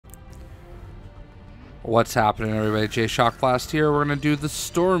What's happening, everybody? JayShockblast here. We're going to do the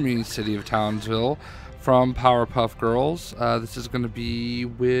Stormy City of Townsville from Powerpuff Girls. This is going to be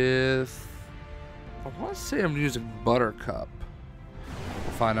with... I want to say I'm using Buttercup.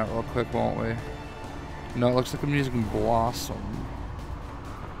 We'll find out real quick, won't we? No, it looks like I'm using Blossom.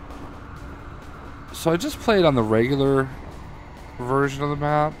 So I just played on the regular version of the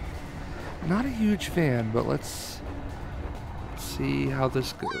map. Not a huge fan, but let's see how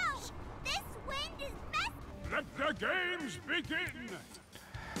this goes. The games begin.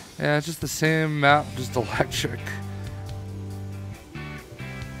 Yeah, it's just the same map, just electric.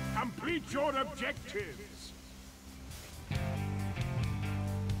 Complete your objectives.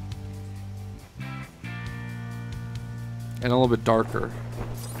 And a little bit darker.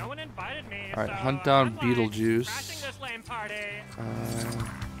 No one invited me. Alright, so hunt down I'm like Beetlejuice. crashing this lame party.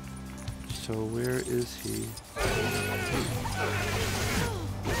 So where is he?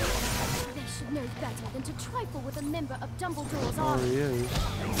 No better than to trifle with a member of Dumbledore's Oh, army. he is.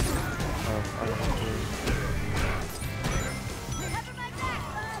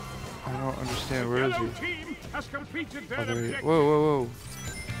 I don't understand. Where is he? Team has completed their Oh, there he is. objective. Whoa, whoa, whoa.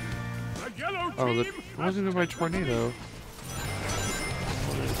 The yellow Oh, team it wasn't in my tornado.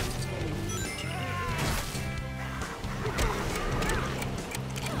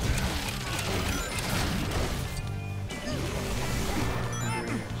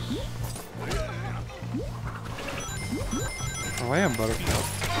 Oh, I am Buttercup.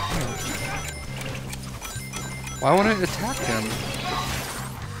 Why won't it attack him?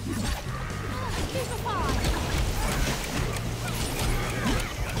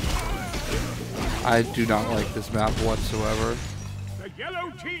 I do not like this map whatsoever. The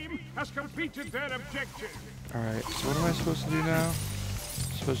yellow team has completed their objective. Alright, so what am I supposed to do now?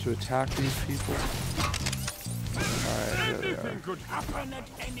 I'm supposed to attack these people? Alright, there they are. Anything could happen at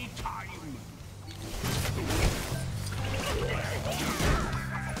any time.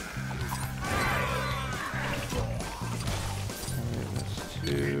 Alright, that's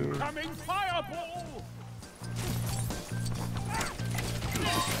two. Coming fireball.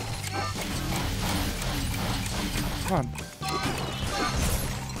 Come on.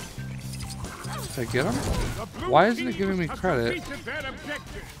 Did I get him? Why isn't it giving me credit?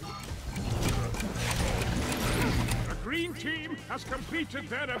 The green team has completed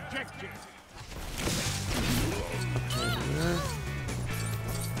their objective.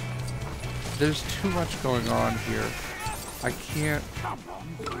 There's too much going on here. I can't. Come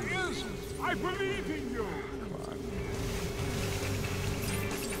on, players. I believe in you.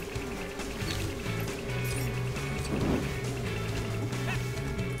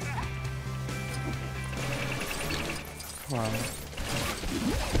 Come on.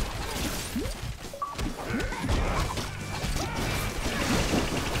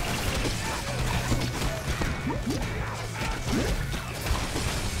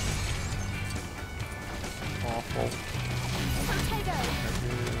 Awful.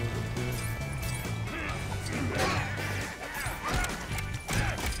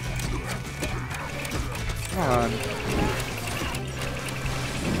 Come on.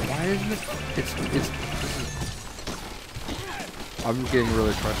 Why isn't it? It's. I'm getting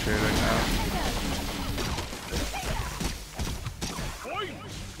really frustrated right now.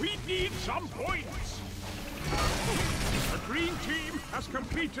 Points! We need some points! The green team has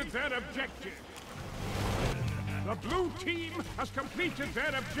completed their objective. The blue team has completed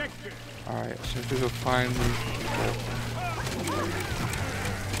their objective. Alright, so I have to go find these people.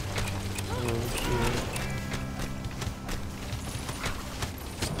 Oh, shit.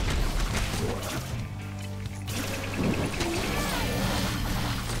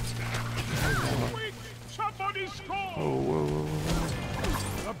 Somebody score! Oh, whoa, whoa,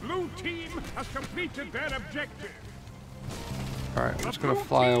 whoa. The blue team has completed their objective. Alright, I'm The just gonna blue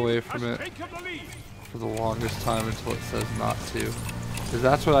fly team away from has it taken the lead. for the longest time until it says not to. Because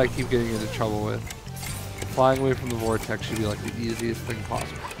that's what I keep getting into trouble with. Flying away from the vortex should be like the easiest thing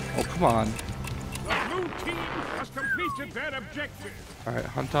possible. Oh, come on. The blue team has completed their objective. Alright,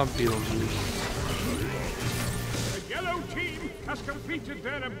 hunt down Beetlejuice. The yellow team has completed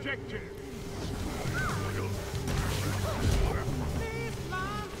their objective.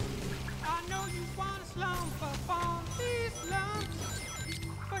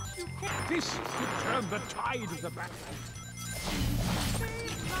 This could turn the tide of the battle.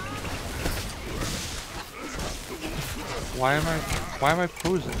 Why am I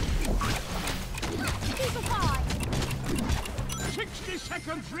posing? 60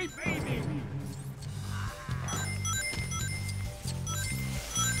 seconds remaining.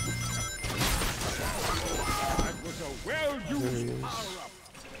 That was a well-used power-up.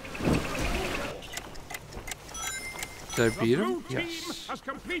 Did I beat The him? blue team Yes. has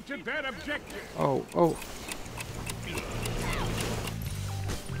completed their objective. Oh, oh.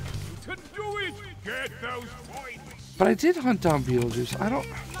 To do it, get those points. But I did hunt down Beetlejuice. I don't...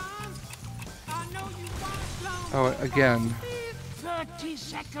 Oh, again. 30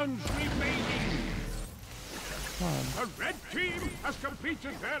 seconds remaining. Come on. The red team has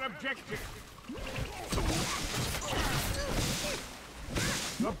completed their objective.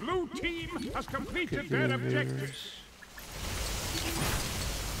 The blue team has completed their objective.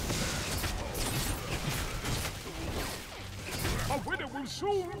 A winner will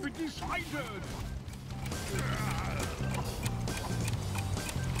soon be decided.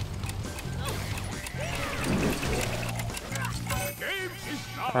 The game is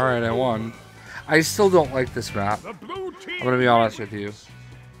now Alright, I won. I still don't like this map. The blue team I'm gonna be honest with you.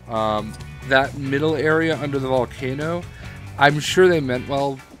 That middle area under the volcano, I'm sure they meant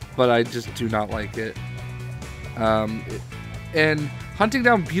well, but I just do not like it. And hunting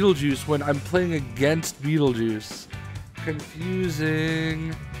down Beetlejuice when I'm playing against Beetlejuice,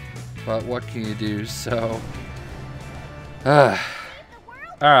 confusing. But what can you do? So, all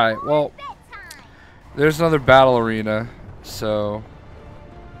right. Well, there's another battle arena. So,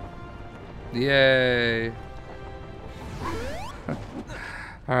 yay.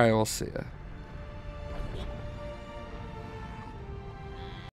 All right, we'll see ya.